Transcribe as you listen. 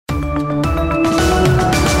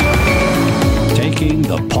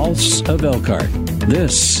the pulse of Elkhart.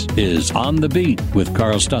 This is On the Beat with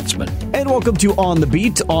Carl Stutzman. And welcome to On the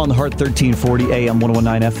Beat on the Heart 1340 AM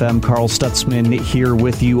 119 FM. Carl Stutzman here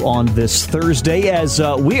with you on this Thursday as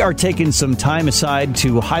we are taking some time aside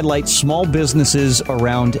to highlight small businesses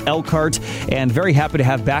around Elkhart, and very happy to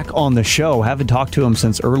have back on the show. Haven't talked to him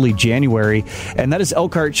since early January, and that is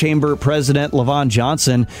Elkhart Chamber President Levon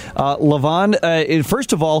Johnson. Levon,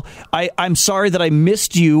 first of all, I'm sorry that I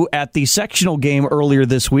missed you at the sectional game earlier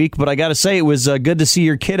this week, but I got to say it was good to see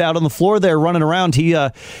your kid out on the floor there running around. He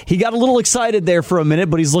got a little excited there for a minute,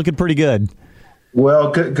 but he's looking pretty good.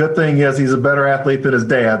 Well, good thing is he's a better athlete than his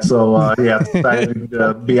dad. So, it's exciting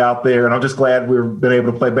to be out there. And I'm just glad we've been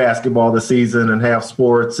able to play basketball this season and have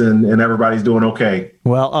sports, and everybody's doing okay.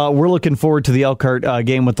 Well, we're looking forward to the Elkhart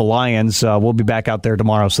game with the Lions. We'll be back out there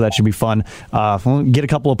tomorrow, so that should be fun. We'll get a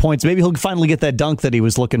couple of points. Maybe he'll finally get that dunk that he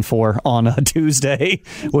was looking for on Tuesday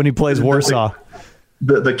when he plays Warsaw.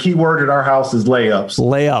 The key word at our house is layups.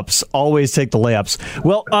 Layups. Always take the layups.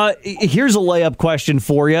 Well, here's a layup question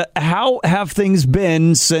for you. How have things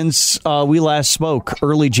been since we last spoke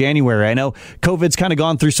early January? I know COVID's kind of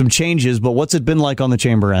gone through some changes, but what's it been like on the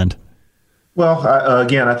chamber end? Well,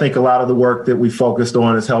 again, I think a lot of the work that we focused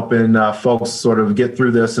on is helping folks sort of get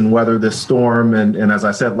through this and weather this storm. And as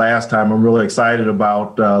I said last time, I'm really excited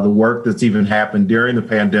about the work that's even happened during the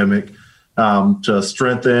pandemic to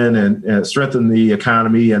strengthen and strengthen the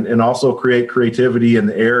economy and also create creativity in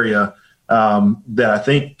the area that I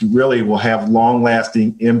think really will have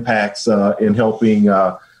long-lasting impacts in helping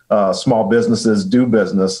small businesses do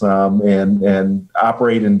business and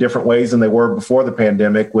operate in different ways than they were before the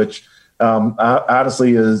pandemic, which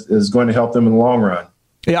honestly is going to help them in the long run.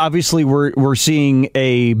 Yeah, obviously, we're seeing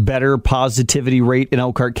a better positivity rate in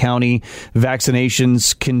Elkhart County.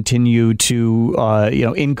 Vaccinations continue to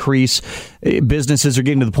increase. Businesses are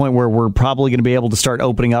getting to the point where we're probably going to be able to start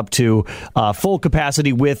opening up to full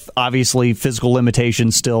capacity with, obviously, physical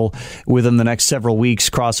limitations still within the next several weeks.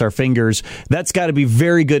 Cross our fingers. That's got to be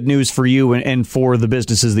very good news for you and for the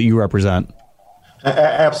businesses that you represent.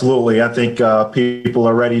 Absolutely. I think people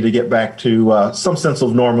are ready to get back to some sense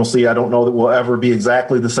of normalcy. I don't know that we'll ever be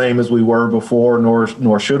exactly the same as we were before,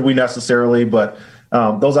 nor should we necessarily. But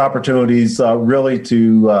those opportunities really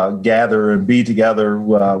to gather and be together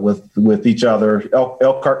with each other.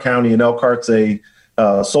 Elkhart County and Elkhart's a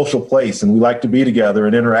social place, and we like to be together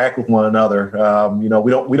and interact with one another.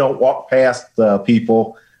 We don't walk past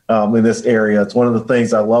people in this area. It's one of the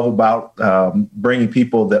things I love about bringing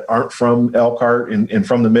people that aren't from Elkhart and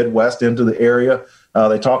from the Midwest into the area.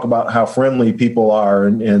 They talk about how friendly people are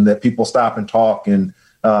and that people stop and talk, and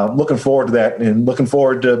looking forward to that and looking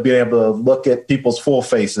forward to being able to look at people's full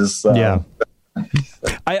faces. Yeah.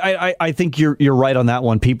 I think you're right on that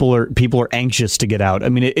one. People are anxious to get out. I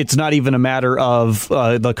mean, it's not even a matter of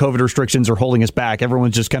the COVID restrictions are holding us back.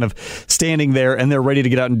 Everyone's just kind of standing there and they're ready to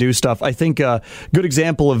get out and do stuff. I think a good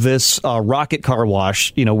example of this, Rocket Car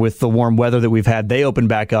Wash, with the warm weather that we've had, they opened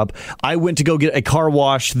back up. I went to go get a car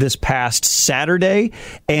wash this past Saturday,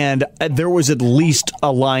 and there was at least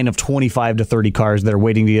a line of 25 to 30 cars that are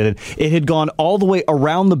waiting to get in. It had gone all the way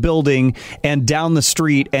around the building and down the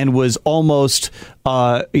street and was almost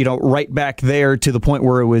right back there to the point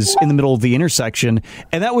where it was in the middle of the intersection.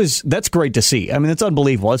 And that's great to see. I mean, it's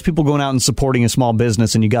unbelievable. That's people going out and supporting a small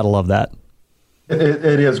business, and you got to love that.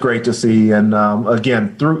 It is great to see. And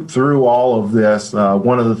again, through all of this,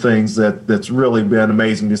 one of the things that's really been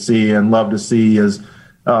amazing to see and love to see is,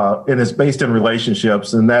 and it's based in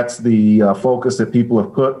relationships. And that's the focus that people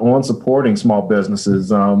have put on supporting small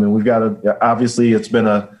businesses. And we've got obviously it's been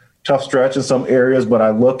a tough stretch in some areas, but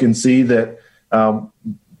I look and see that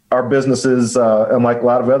our businesses, unlike a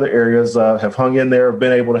lot of other areas, have hung in there, have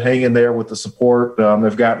been able to hang in there with the support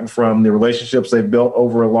they've gotten from the relationships they've built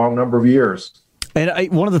over a long number of years. And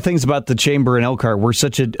one of the things about the Chamber in Elkhart, we're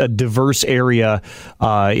such a diverse area,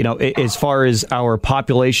 as far as our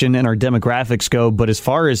population and our demographics go, but as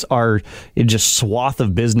far as our just swath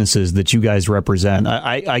of businesses that you guys represent,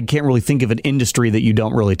 I can't really think of an industry that you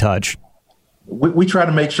don't really touch. We try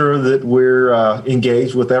to make sure that we're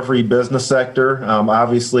engaged with every business sector.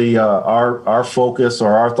 Obviously, our focus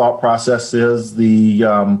or our thought process is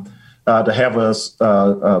to have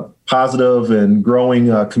a positive and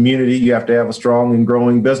growing community. You have to have a strong and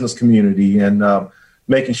growing business community, and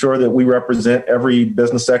making sure that we represent every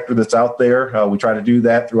business sector that's out there. We try to do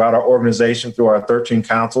that throughout our organization, through our 13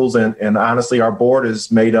 councils, and honestly, our board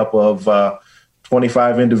is made up of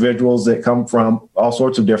 25 individuals that come from all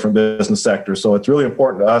sorts of different business sectors. So it's really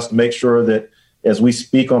important to us to make sure that as we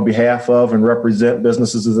speak on behalf of and represent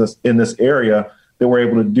businesses in this area, that we're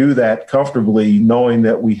able to do that comfortably, knowing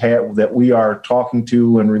that we are talking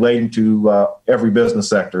to and relating to every business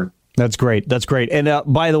sector. That's great. That's great. And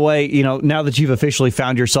by the way, now that you've officially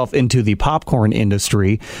found yourself into the popcorn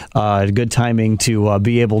industry, good timing to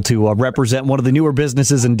be able to represent one of the newer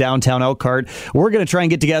businesses in downtown Elkhart. We're going to try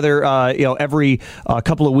and get together, every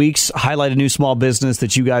couple of weeks, highlight a new small business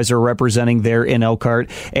that you guys are representing there in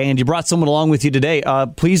Elkhart. And you brought someone along with you today.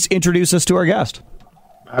 Please introduce us to our guest.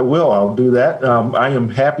 I will. I'll do that. I am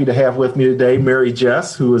happy to have with me today Mary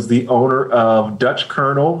Jess, who is the owner of Dutch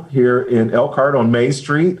Colonel here in Elkhart on Main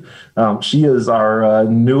Street. She is our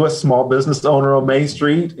newest small business owner on Main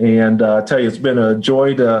Street. And I tell you, it's been a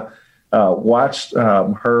joy to watch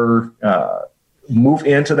her move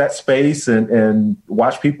into that space and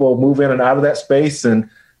watch people move in and out of that space. And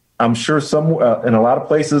I'm sure in a lot of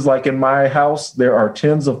places, like in my house, there are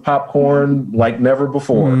tins of popcorn like never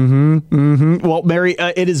before. Well, Mary,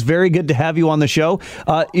 it is very good to have you on the show.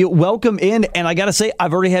 Welcome in. And I got to say,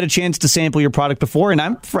 I've already had a chance to sample your product before, and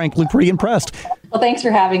I'm frankly pretty impressed. Well, thanks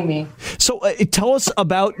for having me. So tell us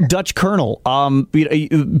about Dutch Colonel.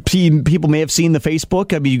 People may have seen the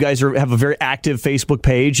Facebook. I mean, you guys have a very active Facebook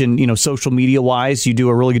page, and, social media wise, you do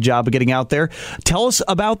a really good job of getting out there. Tell us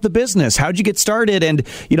about the business. How'd you get started? And,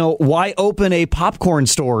 why open a popcorn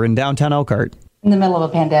store in downtown Elkhart? In the middle of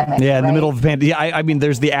a pandemic. Yeah, in the middle of a pandemic. Yeah, I mean,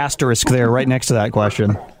 there's the asterisk there right next to that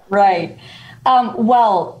question. Right.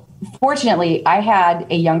 Well, fortunately, I had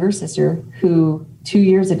a younger sister who 2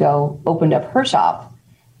 years ago opened up her shop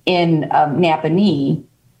in Napanee,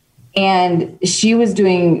 and she was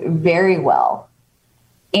doing very well.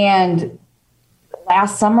 And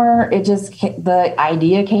last summer, the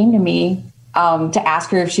idea came to me to ask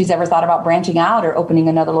her if she's ever thought about branching out or opening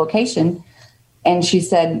another location. And she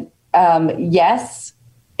said, yes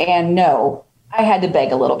and no. I had to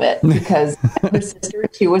beg a little bit because her sister,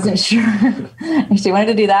 she wasn't sure she wanted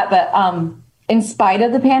to do that. But in spite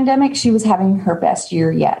of the pandemic, she was having her best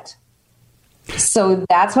year yet. So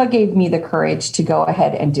that's what gave me the courage to go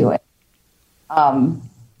ahead and do it.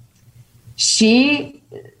 She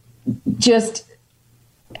just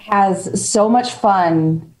has so much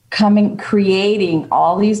fun creating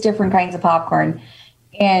all these different kinds of popcorn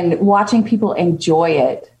and watching people enjoy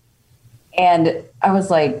it. And I was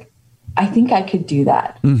like, I think I could do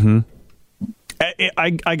that. Mm-hmm.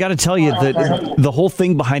 I got to tell you that the whole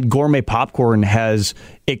thing behind gourmet popcorn has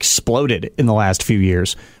exploded in the last few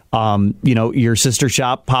years. Your sister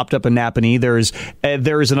shop popped up in Napanee.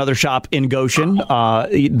 There is another shop in Goshen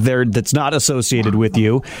that's not associated with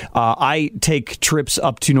you. I take trips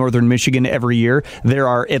up to northern Michigan every year. There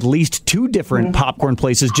are at least 2 different popcorn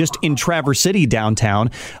places just in Traverse City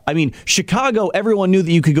downtown. I mean, Chicago, everyone knew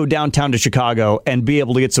that you could go downtown to Chicago and be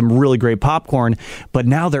able to get some really great popcorn, but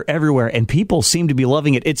now they're everywhere and people seem to be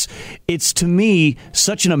loving it. It's to me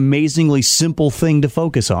such an amazingly simple thing to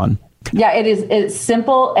focus on. Yeah, it is. It's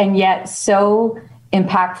simple and yet so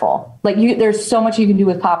impactful. Like there's so much you can do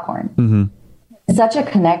with popcorn. Mm-hmm. It's such a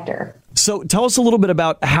connector. So tell us a little bit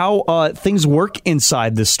about how things work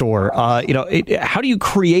inside the store. How do you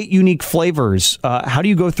create unique flavors? How do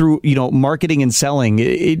you go through, marketing and selling?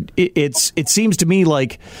 It seems to me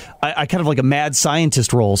like I kind of like a mad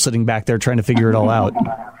scientist role sitting back there trying to figure it all out.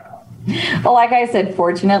 Well, like I said,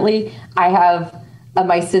 fortunately, I have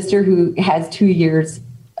my sister who has 2 years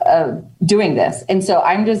doing this. And so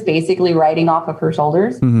I'm just basically riding off of her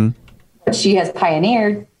shoulders. Mm-hmm. She has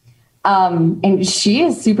pioneered, and she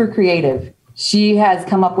is super creative. She has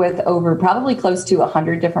come up with over probably close to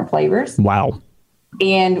 100 different flavors. Wow.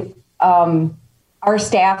 And our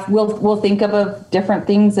staff will think of different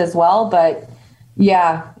things as well. But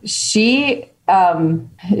yeah, she's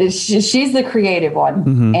the creative one,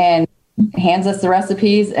 mm-hmm. and hands us the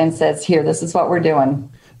recipes and says, here, this is what we're doing.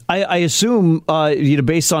 I assume,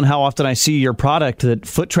 based on how often I see your product, that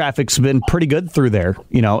foot traffic's been pretty good through there,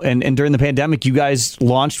 and during the pandemic, you guys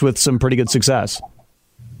launched with some pretty good success.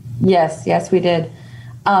 Yes, we did.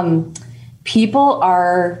 People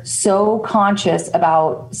are so conscious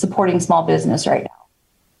about supporting small business right now.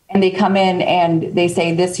 And they come in and they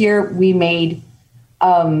say, this year we made,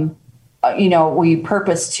 we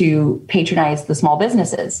purpose to patronize the small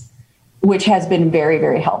businesses, which has been very,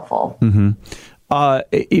 very helpful. Mm-hmm.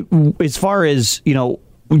 As far as,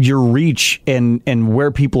 your reach and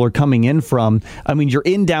where people are coming in from, I mean, you're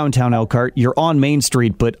in downtown Elkhart, you're on Main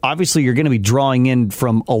Street, but obviously you're going to be drawing in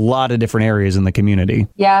from a lot of different areas in the community.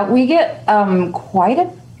 Yeah, we get quite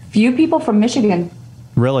a few people from Michigan.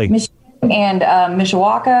 Really? Michigan and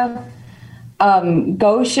Mishawaka,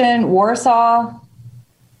 Goshen, Warsaw,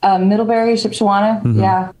 Middlebury, Shipshewana. Mm-hmm.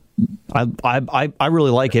 Yeah. I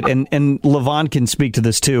really like it, and LaVon can speak to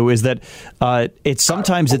this too. Is that it's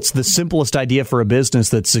sometimes it's the simplest idea for a business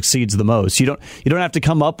that succeeds the most. You don't have to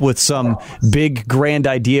come up with some big grand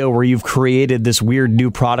idea where you've created this weird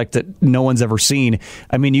new product that no one's ever seen.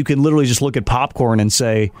 I mean, you can literally just look at popcorn and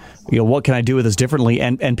say, what can I do with this differently,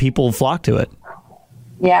 and people flock to it.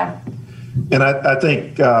 Yeah, and I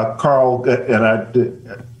think Carl and I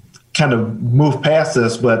kind of move past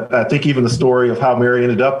this, but I think even the story of how Mary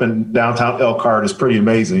ended up in downtown Elkhart is pretty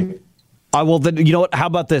amazing. Well, then, you know what? How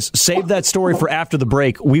about this? Save that story for after the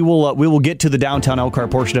break. We will get to the downtown Elkhart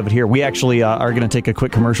portion of it here. We actually are going to take a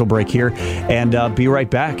quick commercial break here and be right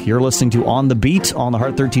back. You're listening to On the Beat on the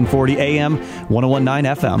Heart 1340 AM,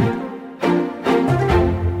 101.9 FM.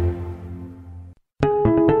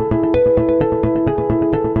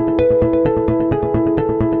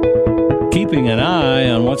 Keeping an eye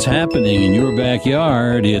on what's happening in your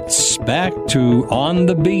backyard, it's back to On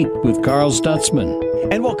the Beat with Carl Stutzman.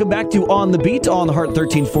 And welcome back to On the Beat on the Heart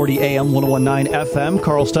 1340 AM, 101.9 FM.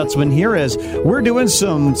 Carl Stutzman here as we're doing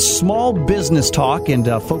some small business talk and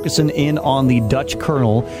focusing in on the Dutch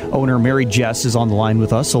Colonel. Owner Mary Jess is on the line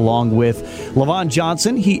with us, along with LaVon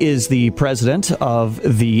Johnson. He is the president of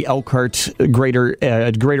the Elkhart Greater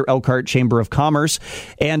Elkhart Chamber of Commerce.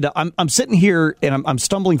 And I'm sitting here and I'm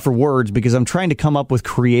stumbling for words because I'm trying to come up with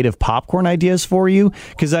creative popcorn ideas for you,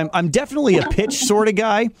 because I'm definitely a pitch sort of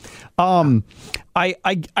guy. I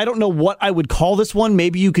don't know what I would call this one.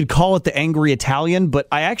 Maybe you could call it the Angry Italian, but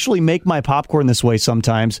I actually make my popcorn this way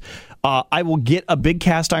sometimes. I will get a big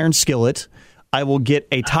cast iron skillet. I will get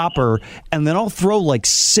a topper, and then I'll throw like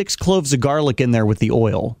 6 cloves of garlic in there with the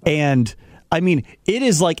oil. And I mean, it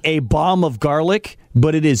is like a bomb of garlic,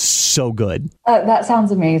 but it is so good. That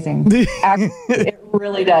sounds amazing. Actually, it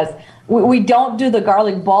really does. We don't do the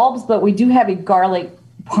garlic bulbs, but we do have a garlic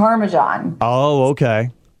parmesan. Oh, okay.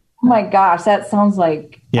 Oh my gosh, that sounds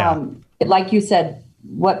like, like you said,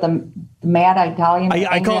 what, the mad Italian?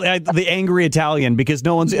 I call it the Angry Italian because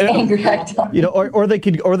no one's Angry Italian. Or they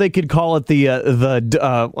could call it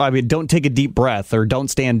the don't take a deep breath or don't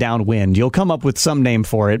stand downwind. You'll come up with some name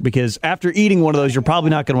for it because after eating one of those, you're probably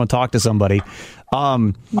not going to want to talk to somebody. But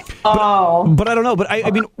I don't know. But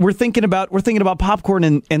I mean, we're thinking about popcorn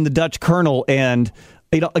and the Dutch Colonel, and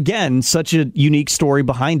again, such a unique story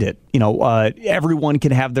behind it. Everyone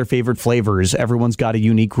can have their favorite flavors. Everyone's got a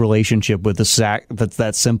unique relationship with the sack. That's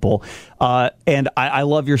that simple. And I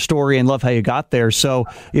love your story and love how you got there. So,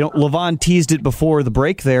 LaVon teased it before the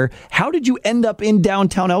break there. How did you end up in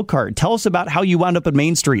downtown Elkhart? Tell us about how you wound up at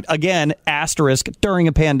Main Street. Again, asterisk, during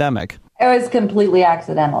a pandemic. It was completely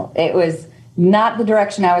accidental. It was not the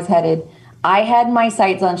direction I was headed. I had my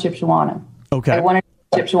sights on Shipshewana. Okay. I wanted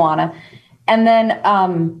Shipshewana. And then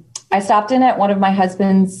I stopped in at one of my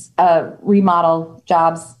husband's remodel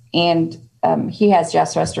jobs, and he has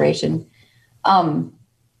Jess Restoration.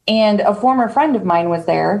 And a former friend of mine was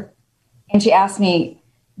there, and she asked me,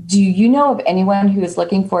 do you know of anyone who is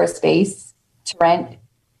looking for a space to rent?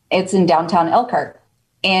 It's in downtown Elkhart.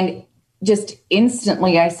 And just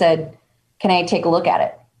instantly I said, can I take a look at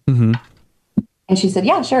it? Mm-hmm. And she said,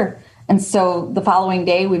 yeah, sure. And so the following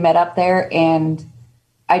day we met up there, and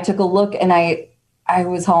I took a look, and I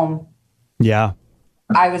was home. Yeah.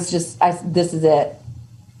 I was just, this is it.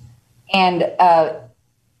 And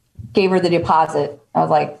gave her the deposit. I was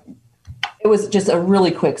like, it was just a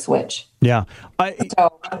really quick switch. Yeah.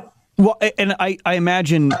 Well, and I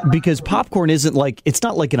imagine because popcorn isn't like, it's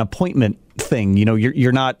not like an appointment thing.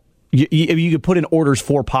 You're not, you could put in orders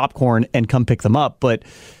for popcorn and come pick them up, but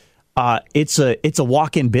it's a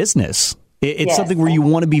walk-in business. It's something where you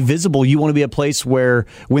want to be visible. You want to be a place where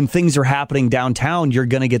when things are happening downtown, you're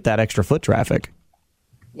going to get that extra foot traffic.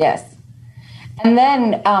 Yes. And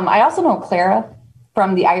then I also know Clara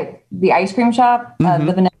from the ice cream shop, the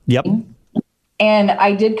Vanilla. Yep. Bean. And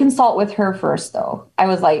I did consult with her first, though. I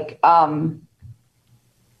was like,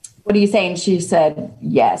 what are you saying? She said,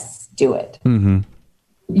 yes, do it. Mm-hmm.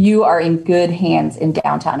 You are in good hands in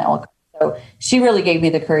downtown Elkhart. So she really gave me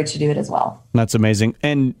the courage to do it as well. That's amazing.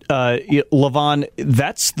 And LaVon,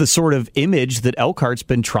 that's the sort of image that Elkhart's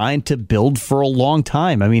been trying to build for a long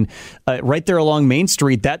time. I mean, right there along Main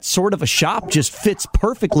Street, that sort of a shop just fits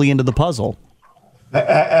perfectly into the puzzle.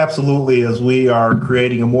 Absolutely. As we are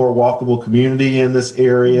creating a more walkable community in this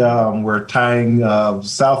area, we're tying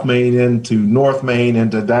South Main into North Main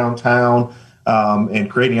into downtown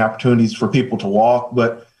and creating opportunities for people to walk.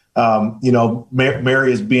 But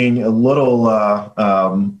Mary is being a little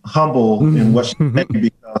humble in what she's saying,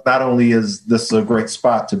 because not only is this a great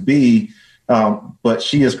spot to be, but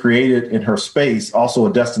she has created in her space also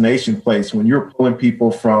a destination place. When you're pulling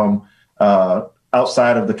people from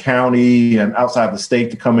outside of the county and outside of the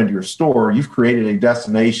state to come into your store, you've created a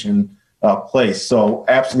destination place. So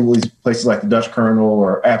absolutely, places like the Dutch Colonel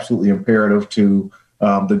are absolutely imperative to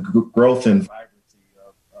the growth and vibrancy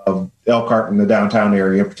of Elkhart and the downtown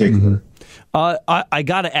area in particular. I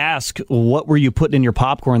got to ask, what were you putting in your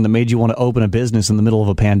popcorn that made you want to open a business in the middle of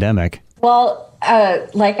a pandemic? Well,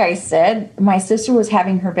 like I said, my sister was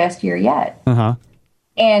having her best year yet. Uh-huh.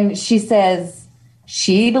 And she says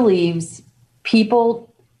she believes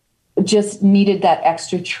people just needed that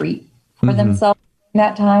extra treat for themselves in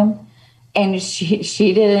that time. And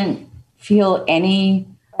she didn't feel any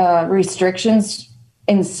restrictions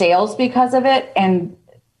in sales because of it. And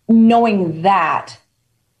knowing that,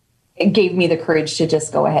 it gave me the courage to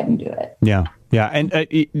just go ahead and do it. Yeah. Yeah, and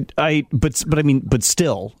but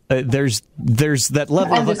still, there's that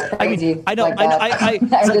level I'm of. just crazy. I know. Like I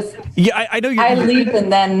know. I leap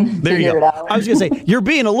and then figure it out. I was going to say you're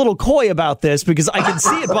being a little coy about this because I can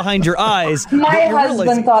see it behind your eyes. My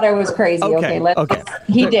husband thought I was crazy. Okay.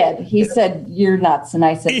 He did. He said you're nuts, and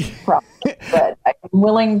I said probably, but I'm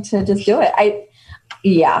willing to just do it.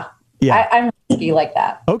 Yeah. I'm risky like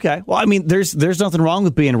that. Okay. Well, I mean, there's nothing wrong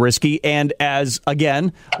with being risky. And as,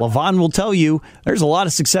 again, LaVon will tell you, there's a lot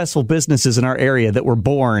of successful businesses in our area that were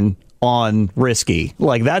born on risky.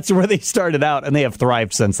 Like, that's where they started out, and they have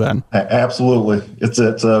thrived since then. Absolutely. It's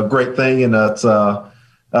a great thing, and it's really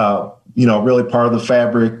part of the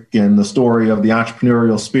fabric and the story of the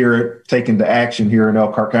entrepreneurial spirit taken to action here in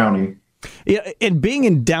Elkhart County. Yeah, and being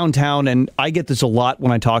in downtown, and I get this a lot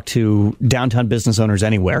when I talk to downtown business owners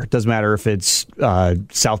anywhere. It doesn't matter if it's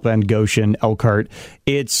South Bend, Goshen, Elkhart.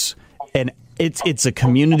 It's a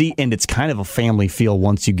community, and it's kind of a family feel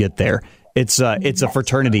once you get there. It's a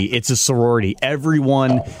fraternity. It's a sorority.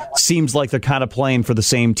 Everyone seems like they're kind of playing for the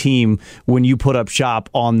same team when you put up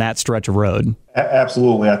shop on that stretch of road.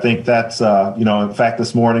 Absolutely. I think that's, in fact,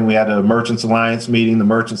 this morning we had a Merchants Alliance meeting. The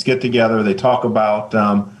merchants get together. They talk about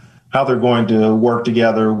how they're going to work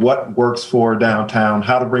together, what works for downtown,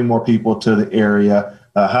 how to bring more people to the area,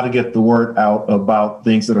 how to get the word out about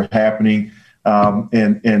things that are happening.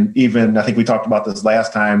 And even, I think we talked about this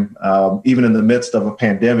last time, even in the midst of a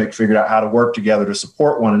pandemic, figured out how to work together to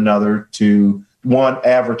support one another, to one,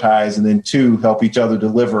 advertise, and then two, help each other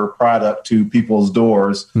deliver product to people's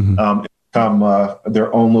doors, become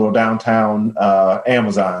their own little downtown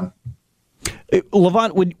Amazon.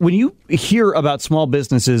 LaVon, when you hear about small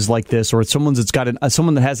businesses like this, or someone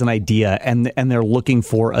that has an idea and they're looking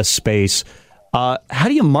for a space, how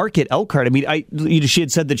do you market Elkhart? I mean, she had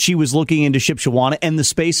said that she was looking into Shipshewana, and the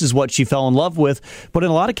space is what she fell in love with. But in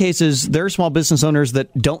a lot of cases, there are small business owners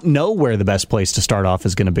that don't know where the best place to start off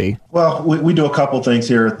is going to be. Well, we do a couple things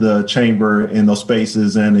here at the chamber in those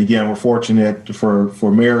spaces, and again, we're fortunate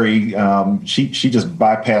for Mary. She just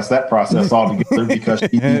bypassed that process altogether because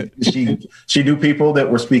she knew people that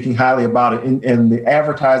were speaking highly about it, and the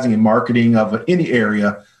advertising and marketing of any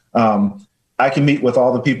area. I can meet with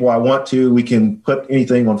all the people I want to. We can put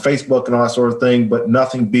anything on Facebook and all that sort of thing, but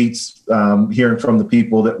nothing beats hearing from the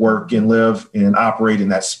people that work and live and operate in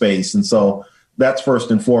that space. And so that's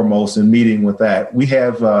first and foremost in meeting with that. We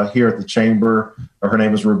have here at the chamber, her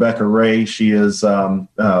name is Rebecca Ray. She is one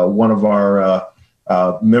of our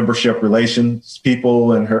membership relations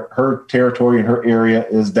people, and her territory and her area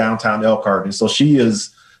is downtown Elkhart. And so she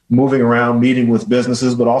is moving around, meeting with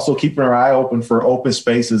businesses, but also keeping our eye open for open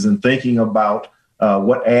spaces and thinking about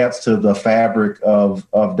what adds to the fabric of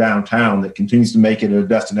downtown that continues to make it a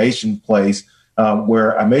destination place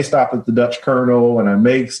where I may stop at the Dutch Colonel and I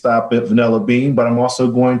may stop at Vanilla Bean, but I'm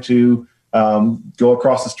also going to go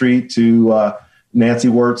across the street to Nancy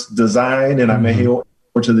Wirt's Design, and I may go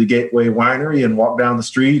to the Gateway Winery and walk down the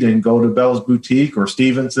street and go to Bella's Boutique or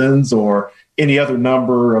Stevenson's or any other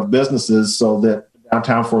number of businesses, so that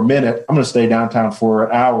downtown for a minute, I'm going to stay downtown for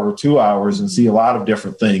an hour or 2 hours and see a lot of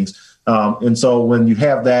different things. And so when you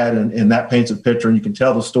have that and that paints a picture and you can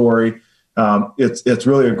tell the story, it's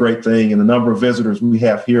really a great thing. And the number of visitors we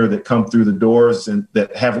have here that come through the doors and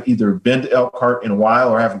that haven't either been to Elkhart in a while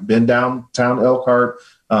or haven't been downtown Elkhart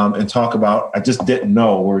and talk about, I just didn't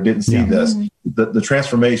know or didn't see this. The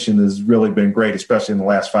transformation has really been great, especially in the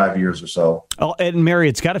last 5 years or so. Oh, and Mary,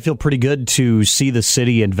 it's got to feel pretty good to see the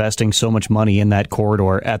city investing so much money in that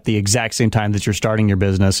corridor at the exact same time that you're starting your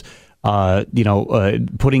business,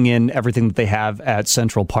 putting in everything that they have at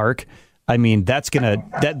Central Park. I mean, that's gonna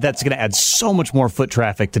add so much more foot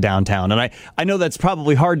traffic to downtown. And I know that's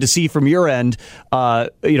probably hard to see from your end,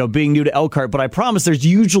 being new to Elkhart, but I promise there's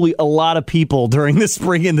usually a lot of people during the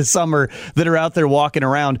spring and the summer that are out there walking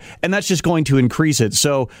around, and that's just going to increase it.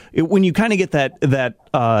 So when you kind of get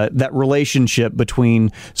that relationship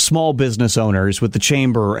between small business owners with the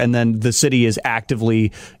chamber, and then the city is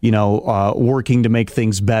actively, working to make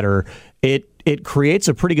things better, it creates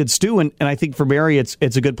a pretty good stew, and I think for Mary, it's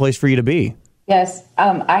a good place for you to be. Yes,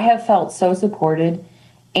 I have felt so supported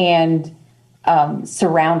and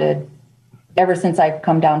surrounded ever since I've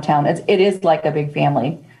come downtown. It is like a big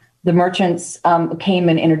family. The merchants came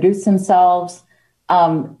and introduced themselves.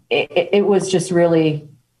 It was just really,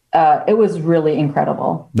 it was really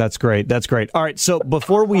incredible. That's great. That's great. All right, so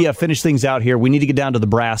before we finish things out here, we need to get down to the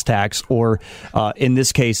brass tacks, or in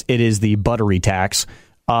this case, it is the buttery tax.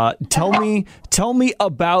 Tell me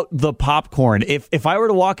about the popcorn. If I were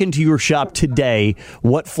to walk into your shop today,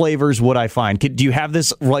 what flavors would I find? Do you have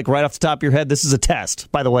this like right off the top of your head? This is a test,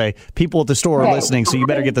 by the way. People at the store are listening, so you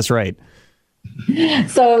better get this right.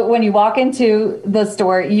 So when you walk into the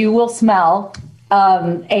store, you will smell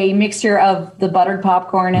a mixture of the buttered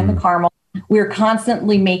popcorn and the caramel. We're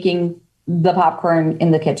constantly making the popcorn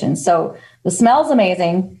in the kitchen. So the smell is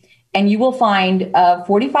amazing. And you will find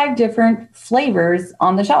 45 different flavors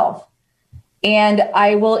on the shelf. And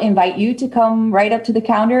I will invite you to come right up to the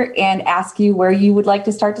counter and ask you where you would like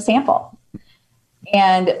to start to sample.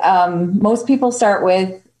 And most people start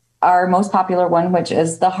with our most popular one, which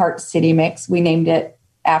is the Heart City Mix. We named it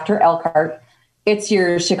after Elkhart. It's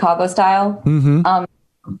your Chicago style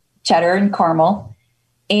cheddar and caramel.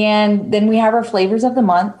 And then we have our flavors of the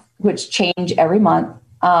month, which change every month.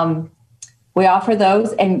 We offer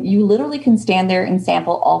those, and you literally can stand there and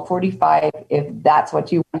sample all 45 if that's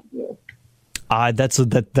what you want to do.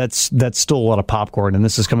 That's still a lot of popcorn, and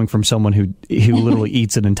this is coming from someone who literally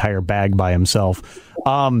eats an entire bag by himself.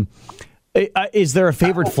 Is there a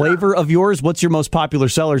favorite flavor of yours? What's your most popular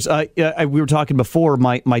sellers? We were talking before.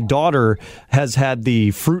 My daughter has had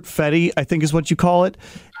the fruit fetty, I think is what you call it,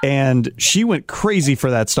 and she went crazy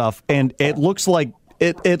for that stuff. And it looks like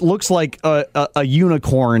a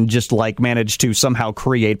unicorn just like managed to somehow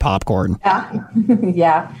create popcorn.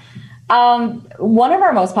 Yeah. One of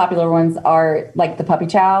our most popular ones are like the puppy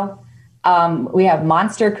chow. We have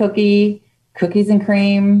monster cookie, cookies and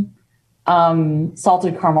cream,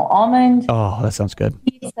 salted caramel almond. Oh, that sounds good.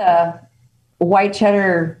 Pizza, white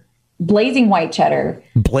cheddar, blazing white cheddar.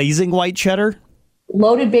 Blazing white cheddar?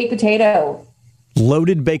 Loaded baked potato.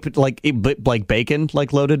 Loaded baked, like bacon,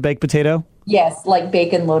 like loaded baked potato? Yes, like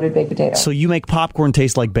bacon, loaded baked potato. So you make popcorn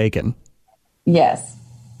taste like bacon? Yes.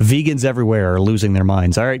 Vegans everywhere are losing their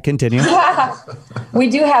minds. All right, continue. We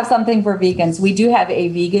do have something for vegans. We do have a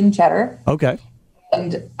vegan cheddar. Okay.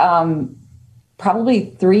 And probably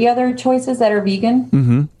 3 other choices that are vegan.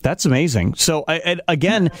 Mm-hmm. That's amazing. So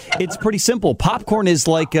again, it's pretty simple. Popcorn's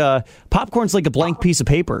like a blank piece of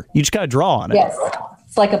paper. You just got to draw on it. Yes.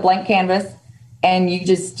 It's like a blank canvas, and you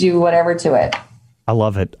just do whatever to it. I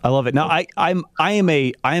love it. Now I am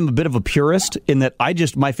a bit of a purist in that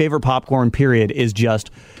my favorite popcorn period is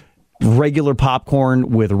just regular popcorn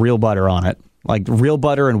with real butter on it, like real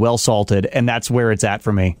butter and well salted, and that's where it's at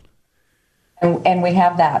for me. And we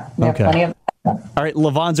have that. We have plenty of that. All right,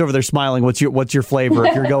 Levon's over there smiling. What's your flavor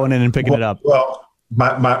if you're going in and picking it up? Well,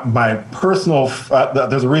 my personal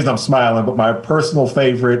there's a reason I'm smiling, but my personal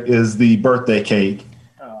favorite is the birthday cake.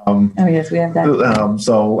 Yes, we have that.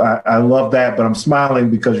 So I love that, but I'm smiling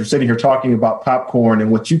because you're sitting here talking about popcorn,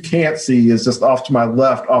 and what you can't see is just off to my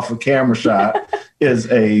left, off a camera shot,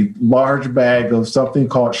 is a large bag of something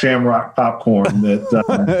called Shamrock popcorn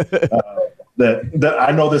that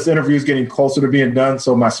I know this interview is getting closer to being done,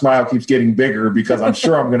 so my smile keeps getting bigger because I'm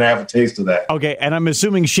sure I'm going to have a taste of that. Okay, and I'm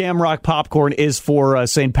assuming Shamrock popcorn is for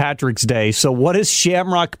St. Patrick's Day. So what does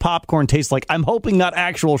Shamrock popcorn taste like? I'm hoping not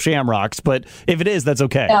actual shamrocks, but if it is, that's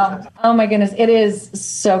okay. No. Oh my goodness, it is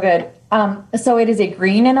so good. So it is a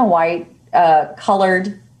green and a white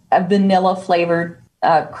colored vanilla flavored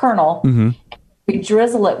kernel. Mm-hmm. We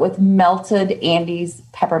drizzle it with melted Andes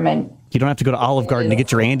peppermint. You don't have to go to Olive Garden to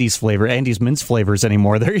get your Andes mince flavors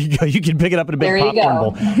anymore. There you go. You can pick it up in a big popcorn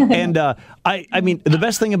bowl. And I mean, the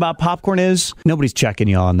best thing about popcorn is nobody's checking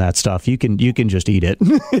you on that stuff. You can just eat it. You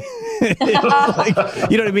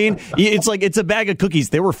know what I mean? It's like it's a bag of cookies.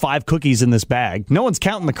 There were 5 cookies in this bag. No one's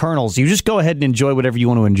counting the kernels. You just go ahead and enjoy whatever you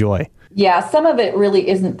want to enjoy. Yeah, some of it really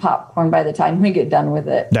isn't popcorn by the time we get done with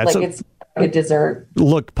it. It's good dessert.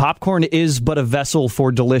 Look, popcorn is but a vessel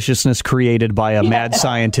for deliciousness created by a mad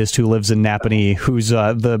scientist who lives in Napanee, who's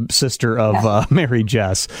the sister of Mary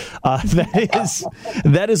Jess.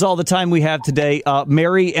 That is all the time we have today.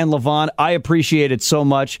 Mary and Levon, I appreciate it so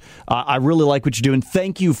much. I really like what you're doing.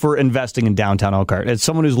 Thank you for investing in downtown Elkhart. As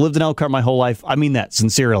someone who's lived in Elkhart my whole life, I mean that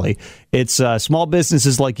sincerely. It's small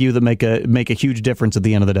businesses like you that make a huge difference at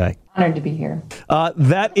the end of the day. Honored to be here.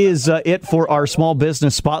 That is it for our small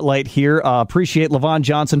business spotlight here. Appreciate Levon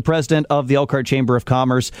Johnson, president of the Elkhart Chamber of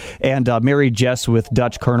Commerce, and Mary Jess with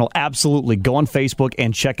Dutch Colonel. Absolutely. Go on Facebook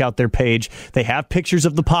and check out their page. They have pictures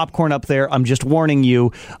of the popcorn up there. I'm just warning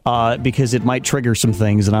you because it might trigger some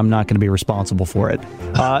things, and I'm not going to be responsible for it.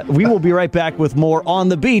 We will be right back with more On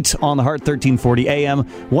the Beat on the Heart 1340 AM,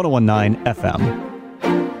 101.9 FM.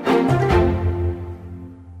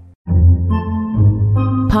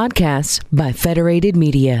 Podcasts by Federated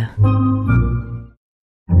Media.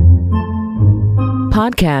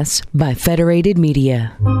 Podcasts by Federated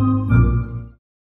Media.